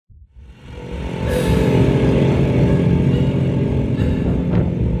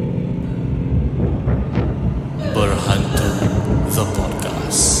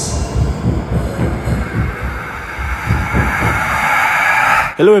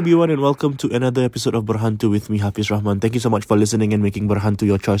Hello everyone and welcome to another episode of Berhantu with me, Hafiz Rahman. Thank you so much for listening and making Berhantu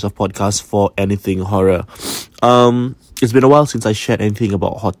your choice of podcast for anything horror. It's been a while since I shared anything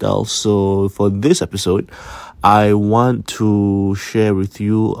about hotels, so for this episode, I want to share with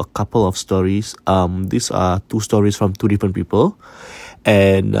you a couple of stories. These are two stories from two different people,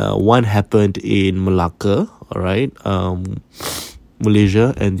 and one happened in Melaka, alright,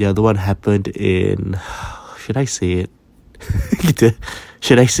 Malaysia, and the other one happened in, should I say it?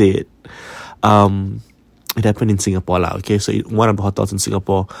 Should I say it? It happened in Singapore lah. Okay, so one of the hotels in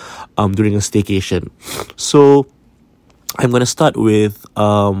Singapore during a staycation. So I'm gonna start with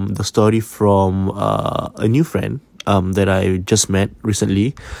the story from a new friend that I just met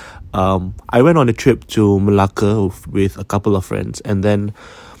recently. I went on a trip to Melaka with a couple of friends, and then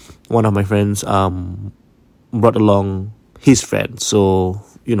one of my friends brought along his friend. So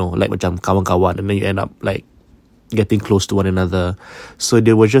like macam kawan-kawan, and then you end up like getting close to one another. So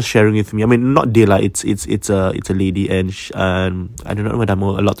they were just sharing with me. I mean, not they lah. It's a lady, and I don't know whether I'm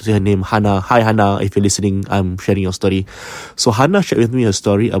allowed to say her name. Hannah. Hi Hannah, if you're listening, I'm sharing your story. So Hannah shared with me a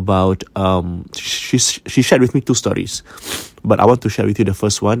story about she shared with me two stories, but I want to share with you the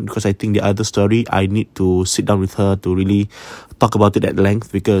first one because I think the other story I need to sit down with her to really talk about it at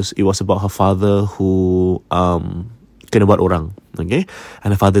length, because it was about her father who kena buat orang, okay,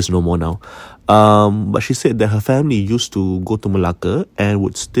 and her father is no more now. But she said that her family used to go to Melaka and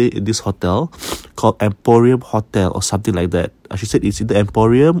would stay in this hotel called Emporium Hotel or something like that. She said it's either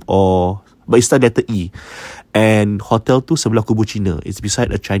Emporium but it's not letter E. And hotel tu sebelah Kubu Cina. It's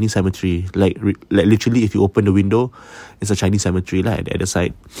beside a Chinese cemetery. Like literally, if you open the window, it's a Chinese cemetery lah at the other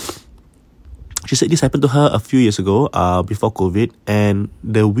side. She said this happened to her a few years ago, before COVID, and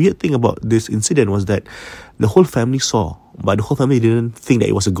the weird thing about this incident was that the whole family saw, but the whole family didn't think that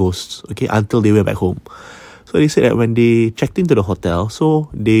it was a ghost, okay, until they went back home. So they said that when they checked into the hotel,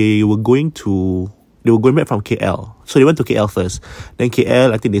 so they were going back from KL. So they went to KL first. Then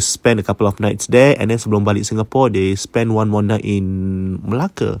KL, I think they spent a couple of nights there, and then sebelum balik Singapore, they spent one more night in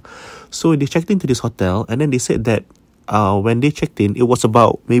Melaka. So they checked into this hotel, and then they said that when they checked in, it was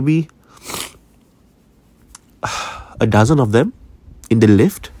about maybe a dozen of them in the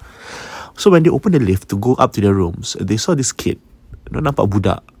lift. So when they opened the lift to go up to their rooms, they saw this kid. Nampak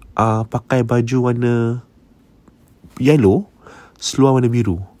budak pakai baju warna yellow, seluar warna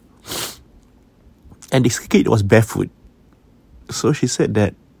biru, and this kid was barefoot. So she said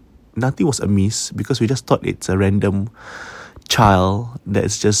that nothing was amiss because we just thought it's a random child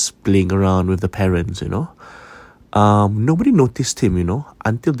that's just playing around with the parents, Nobody noticed him,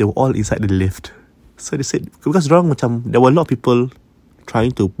 until they were all inside the lift. So they said, because there were a lot of people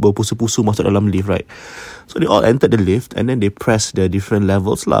trying to berpusu-pusu masuk dalam lift, right? So they all entered the lift, and then they pressed the different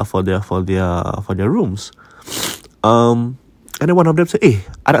levels lah for their rooms. And then one of them said,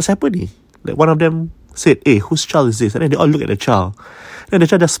 anak siapa ni? Like one of them said, whose child is this? And then they all look at the child. And the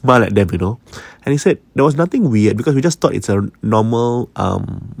child just smiled at them, And he said there was nothing weird because we just thought it's a normal,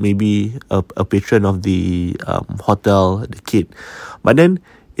 maybe a patron of the hotel, the kid. But then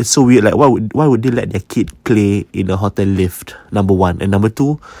it's so weird, like why would they let their kid play in a hotel lift, number one. And number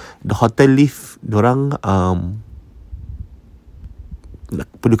two, the hotel lift, dorang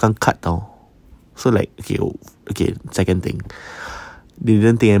perlukan card tau. So like, okay, second thing, they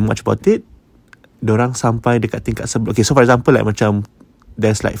didn't think much about it. Dorang sampai dekat tingkat sebelah. Okay, so for example, like macam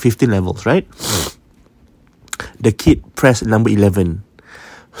there's like 15 levels, right? The kid pressed number 11.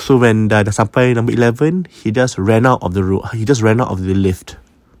 So when dah sampai number 11, he just ran out of the room. He just ran out of the lift.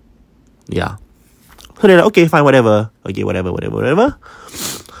 Yeah. So they're like, okay, fine, whatever. Okay, whatever.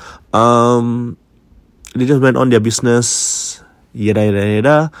 They just went on their business.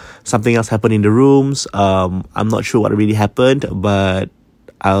 Yada. Something else happened in the rooms. I'm not sure what really happened, but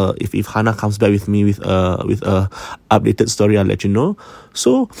if Hannah comes back with me with a updated story, I'll let you know.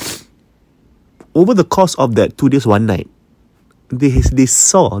 So over the course of that 2 days, 1 night, they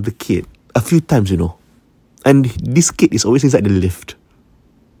saw the kid a few times, and this kid is always inside the lift.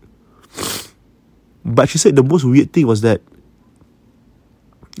 But she said the most weird thing was that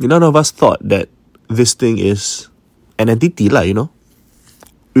none of us thought that this thing is an entity lah,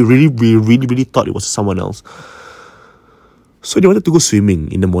 We really thought it was someone else. So they wanted to go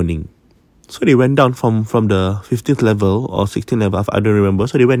swimming in the morning. So they went down from the 15th level or 16th level, I don't remember.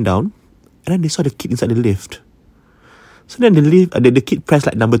 So they went down, and then they saw the kid inside the lift. So then the kid pressed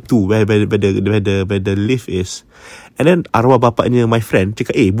like number 2 where the lift is. And then arwah bapaknya my friend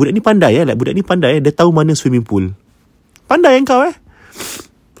cakap, budak ni pandai dia tahu mana swimming pool. Pandai kau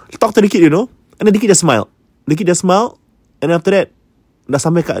Talk to the kid, and then the kid just smiled. And then after that, dah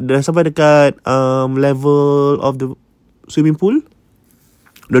sampai dekat level of the swimming pool,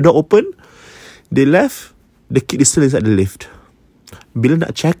 The door open, they left, the kid is still inside the lift. Bila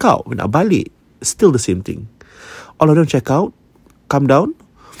nak check out, nak balik, still the same thing. All of them check out, come down,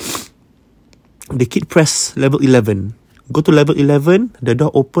 the kid press level 11. Go to level 11, the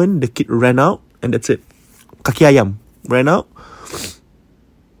door open, the kid ran out, and that's it. Kaki ayam, ran out.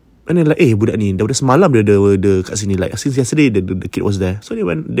 And then like, budak ni dah semalam dia kat sini, like since yesterday the kid was there. So they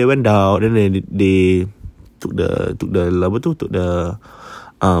went down, and then they took the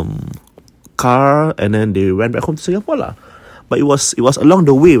car, and then they went back home to Singapore lah. But it was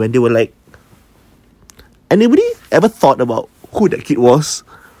along the way when they were like, anybody ever thought about who that kid was,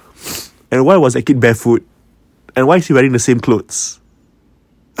 and why was that kid barefoot, and why is he wearing the same clothes?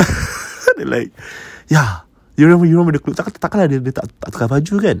 They're like, yeah, you remember the clothes? Takkanlah dia tak tukar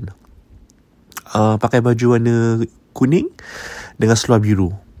baju kan? Pakai baju warna kuning dengan seluar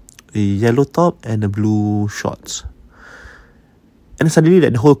biru, a yellow top and a blue shorts. And then suddenly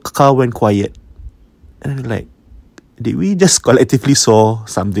the whole car went quiet. And then like, did we just collectively saw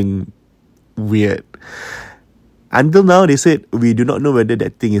something weird? Until now, they said, we do not know whether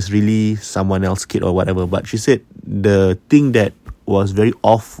that thing is really someone else's kid or whatever. But she said the thing that was very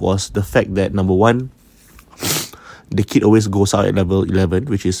off was the fact that, number one, the kid always goes out at level 11,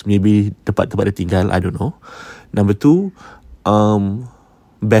 which is maybe tempat dia tinggal, I don't know. Number two,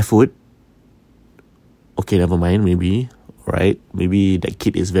 barefoot. Okay, never mind, maybe, right? Maybe that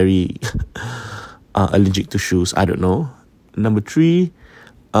kid is very allergic to shoes, I don't know. Number three,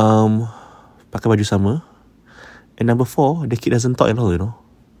 pakai baju sama. And number four, the kid doesn't talk at all,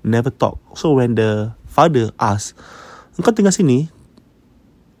 never talk. So when the father asked, "Engkau tinggal sini?"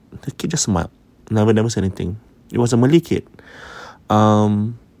 the kid just smiled, never said anything. It was a Malay kid.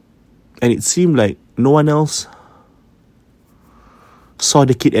 And it seemed like no one else saw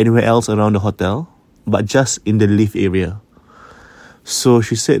the kid anywhere else around the hotel, but just in the lift area. So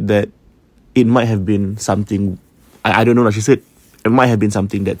she said that it might have been something, I don't know, she said it might have been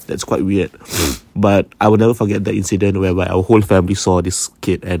something that's quite weird. But I will never forget that incident whereby our whole family saw this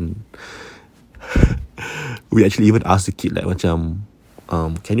kid, and we actually even asked the kid like, macam,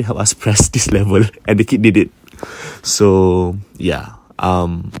 can you help us press this level? And the kid did it. So yeah,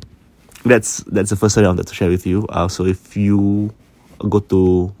 that's the first story I wanted to share with you. So if you go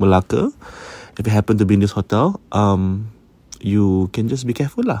to Melaka, if you happen to be in this hotel, you can just be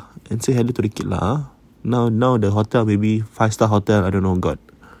careful lah and say hello to the kid lah. Now the hotel, maybe 5-star hotel, I don't know, got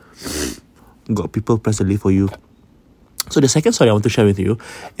people press the lift for you. So the second story I want to share with you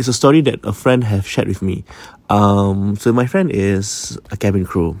is a story that a friend have shared with me. So my friend is a cabin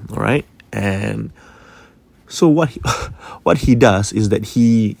crew, alright? And so what he does is that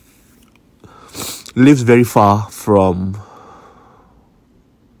he lives very far from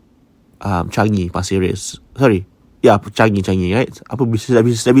Changi, Pasir Ris. Sorry. Yeah, Changi, right? Apa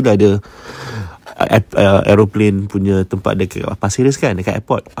bila ada aeroplane punya tempat dekat Pasir Ris kan, dekat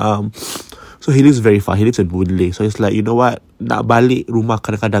airport. So he lives very far. He lives in Boon Lay. So it's like, you know what, nak balik rumah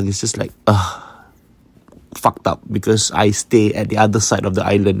kadang-kadang it's just like fucked up because I stay at the other side of the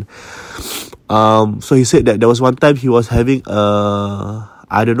island. So he said that there was one time he was having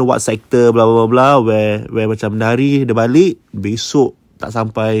I don't know what sector, blah blah blah, where macam nari dia balik, besok tak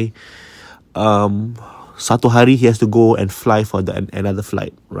sampai satu hari he has to go and fly for another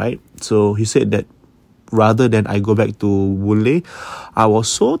flight, right? So he said that rather than I go back to Boon, I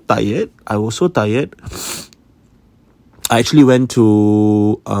was so tired. I actually went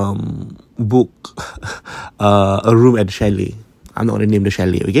to book a room at the chalet. I'm not going to name the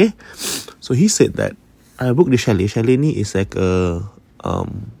chalet, okay? So he said that I booked the chalet. Chalet ni is like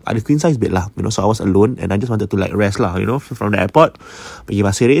ada queen size bed lah, so I was alone and I just wanted to like rest lah, from the airport, pergi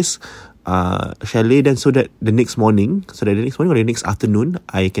Pasir Ris, chalet, then so that the next morning or the next afternoon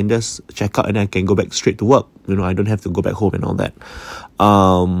I can just check out and I can go back straight to work. I don't have to go back home and all that.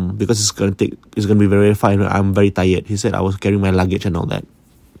 Because it's gonna be very fine. I'm very tired. He said I was carrying my luggage and all that.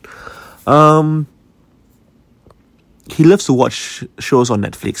 He loves to watch shows on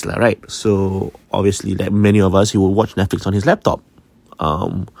Netflix lah, right? So obviously, like many of us, he will watch Netflix on his laptop.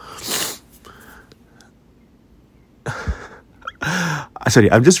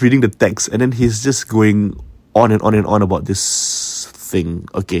 Sorry, I'm just reading the text and then he's just going on and on and on about this thing.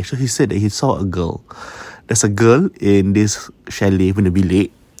 Okay, so he said that he saw a girl. There's a girl in this chalet punya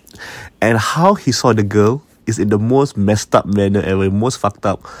bilik, and how he saw the girl is in the most messed up manner ever, most fucked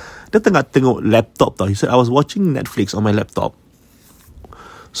up. Dia tengah tengok laptop tau. He said, I was watching Netflix on my laptop.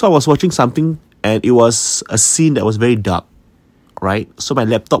 So I was watching something and it was a scene that was very dark, right? So my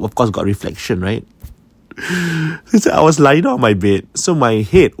laptop of course got reflection, right? He said I was lying on my bed. So my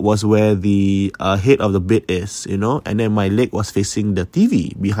head was where the head of the bed is, and then my leg was facing the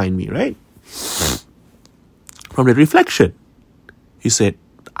TV behind me, right? From the reflection, he said,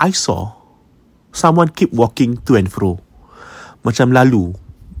 I saw someone keep walking to and fro. Macam lalu.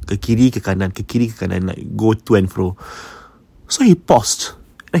 Ke kiri, ke kanan, like go to and fro. So he paused.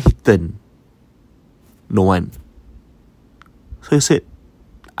 And he turned. No one. So he said,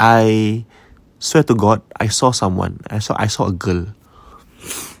 I swear to God, I saw someone. I saw a girl.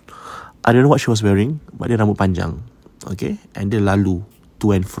 I don't know what she was wearing, but dia rambut panjang. Okay? And dia lalu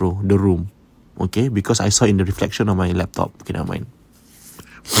to and fro the room. Okay? Because I saw in the reflection of my laptop. Okay, never mind.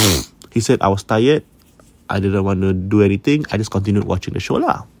 He said, I was tired. I didn't want to do anything. I just continued watching the show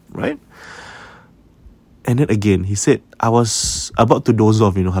lah. Right? And then again, he said, I was about to doze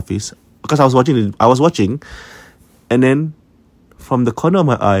off, Hafiz. Because I was watching. And then, from the corner of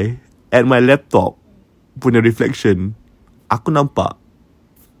my eye, at my laptop punya reflection, aku nampak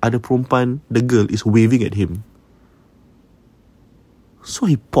ada perempuan, the girl is waving at him. So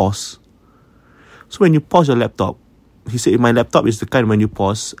he paused. So when you pause your laptop, he said my laptop is the kind when you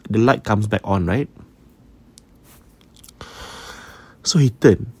pause, the light comes back on, right? So he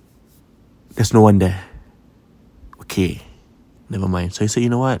turned. There's no one there. Okay, never mind. So he said, you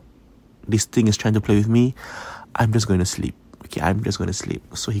know what? This thing is trying to play with me. I'm just going to sleep. Okay, I'm just going to sleep.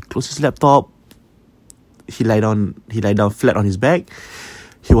 So he closed his laptop. He lie down flat on his back.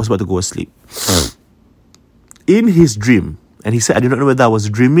 He was about to go to sleep. In his dream, and he said, I do not know whether I was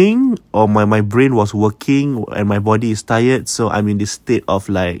dreaming or my brain was working and my body is tired. So I'm in this state of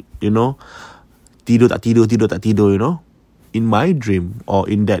like, tidur tak tidur, In my dream or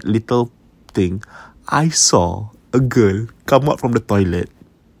in that little thing, I saw a girl come out from the toilet.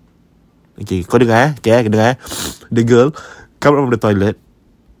 Okay, kau dengar dengar. The girl come out from the toilet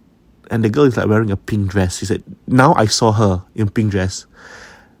and the girl is like wearing a pink dress. He said, now I saw her in pink dress.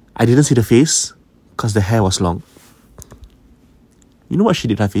 I didn't see the face because the hair was long. You know what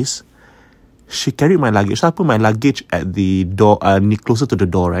she did, Hafiz? She carried my luggage. So I put my luggage at the door, closer to the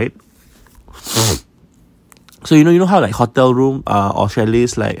door, right? So you know how like hotel room or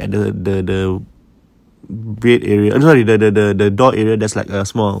chalets, like at the bed area, the door area, there's like a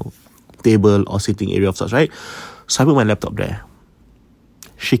small table or sitting area of sorts, right? So I put my laptop there.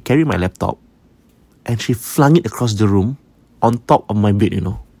 She carried my laptop and she flung it across the room on top of my bed,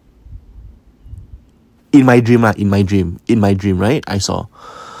 In my dream, right? I saw.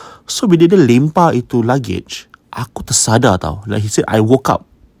 So bila dia lempar itu luggage, aku tersadar tau. Like he said, I woke up.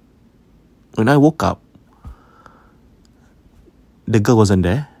 When I woke up, the girl wasn't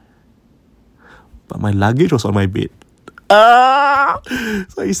there, but my luggage was on my bed.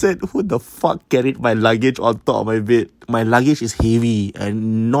 So he said, who the fuck carried my luggage on top of my bed? My luggage is heavy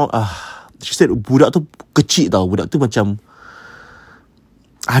and not. She said, budak tu kecil tau. Budak tu macam,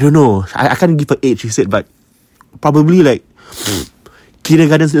 I don't know. I can't give her age. She said, but probably like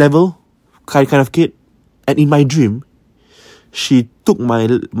kindergarten level kind of kid. And in my dream, she took my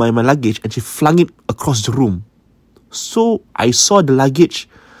luggage and she flung it across the room. So I saw the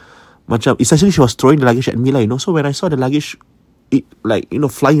luggage. Macam, essentially she was throwing the luggage at me lah, So when I saw the luggage, it like,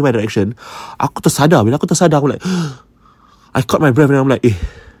 flying in my direction, aku tersadar. Bila aku tersadar, aku like, I caught my breath and I'm like,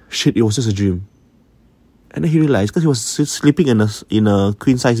 shit, it was just a dream. And then he realized, because he was sleeping in a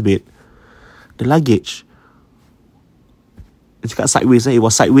queen size bed, the luggage, dia cakap sideways, it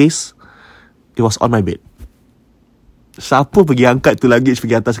was sideways, it was on my bed. Siapa pergi angkat tu luggage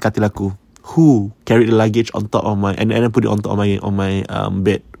pergi atas katil aku? Who carried the luggage on top of my, and then put it on top of my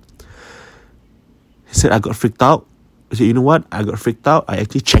bed? He said, I got freaked out. He said, you know what? I got freaked out. I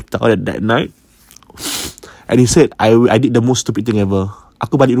actually checked out at that night. And he said, I did the most stupid thing ever.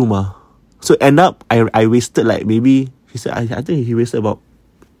 Aku balik rumah. So end up, I wasted like maybe, he said, I think he wasted about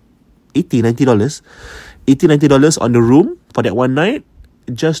 $80-$90 on the room for that one night,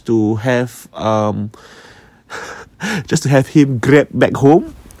 just to have him grab back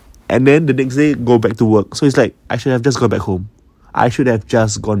home, and then the next day go back to work. So it's like, I should have just gone back home.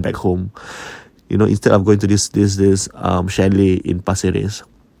 Instead of going to this chalet in Pasir Ris.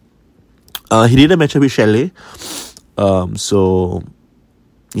 He didn't mention which chalet. So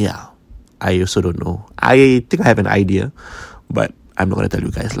yeah, I also don't know. I think I have an idea, but I'm not gonna tell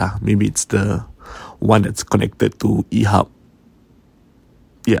you guys lah. Maybe it's the one that's connected to eHub.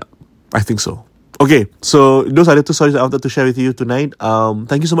 Yeah, I think so. Okay, so those are the two stories I wanted to share with you tonight.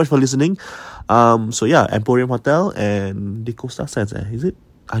 Thank you so much for listening. So yeah, Emporium Hotel and the Costa Sands, is it?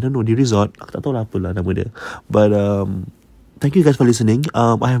 I don't know, the resort. Aku tak tahu lah apa lah nama dia. But thank you guys for listening.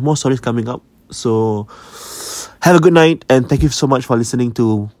 I have more stories coming up. So have a good night and thank you so much for listening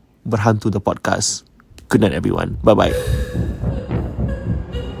to Berhantu the podcast. Good night, everyone. Bye-bye.